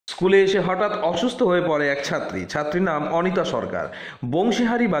স্কুলে এসে হঠাৎ অসুস্থ হয়ে পড়ে এক ছাত্রীর নাম অনিতা সরকার।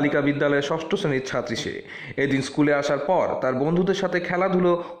 বংশীহারি বালিকা বিদ্যালয়ের ষষ্ঠ শ্রেণীর ছাত্রী সে। এদিন স্কুলে আসার পর তার বন্ধুদের সাথে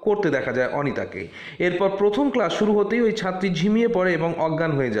খেলাধুলো করতে দেখা যায় অনিতাকে। এরপর প্রথম ক্লাস শুরু হতেই ওই ছাত্রী ঝিমিয়ে পড়ে এবং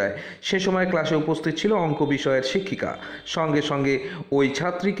অজ্ঞান হয়ে যায়। সে সময় ক্লাসে উপস্থিত ছিল অঙ্ক বিষয়ের শিক্ষিকা। সঙ্গে সঙ্গে ওই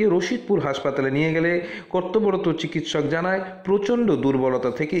ছাত্রীকে রশিদপুর হাসপাতালে নিয়ে গেলে কর্তব্যরত চিকিৎসক জানায় প্রচণ্ড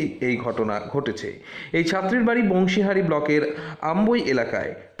দুর্বলতা থেকেই এই ঘটনা ঘটেছে। এই ছাত্রীর বাড়ি বংশীহারি ব্লকের আম্বই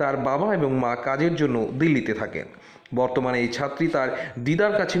এলাকায়। তার বাবা এবং মা কাজের জন্য দিল্লিতে থাকেন। বর্তমানে এই ছাত্রী তার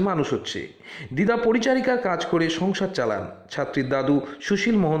দিদার কাছে মানুষ হচ্ছে। দিদা পরিচারিকার কাজ করে সংসার চালান। ছাত্রীর দাদু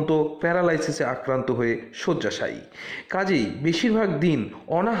সুশীল মহন্ত প্যারালাইসিসে আক্রান্ত হয়ে শয্যাশায়ী। কাজেই বেশিরভাগ দিন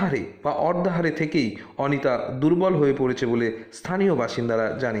অনাহারে বা অর্ধাহারে থেকেই অনিতা দুর্বল হয়ে পড়েছে বলে স্থানীয় বাসিন্দারা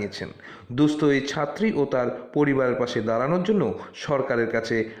জানিয়েছেন। দুস্থ এই ছাত্রী ও তার পরিবারের পাশে দাঁড়ানোর জন্য সরকারের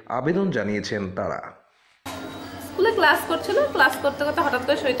কাছে আবেদন জানিয়েছেন তারা। স্কুলে ক্লাস করছিল, ক্লাস করতে করতে হঠাৎ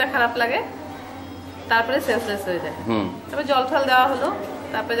করে শরীরটা খারাপ লাগে, তারপরে সেন্সলেস হয়ে যায়। তারপরে জল ফল দেওয়া হলো,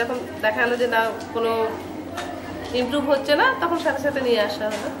 তারপরে যখন দেখা গেলো যে না কোনো ইমপ্রুভ হচ্ছে না, তখন সাথে সাথে নিয়ে আসা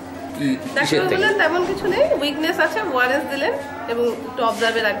হলো। ডাক্তার বললেন তেমন কিছু নেই, উইকনেস আছে, ওআরএস দিলেন এবং একটু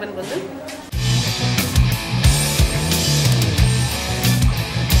অবজার্ভে রাখবেন বললেন।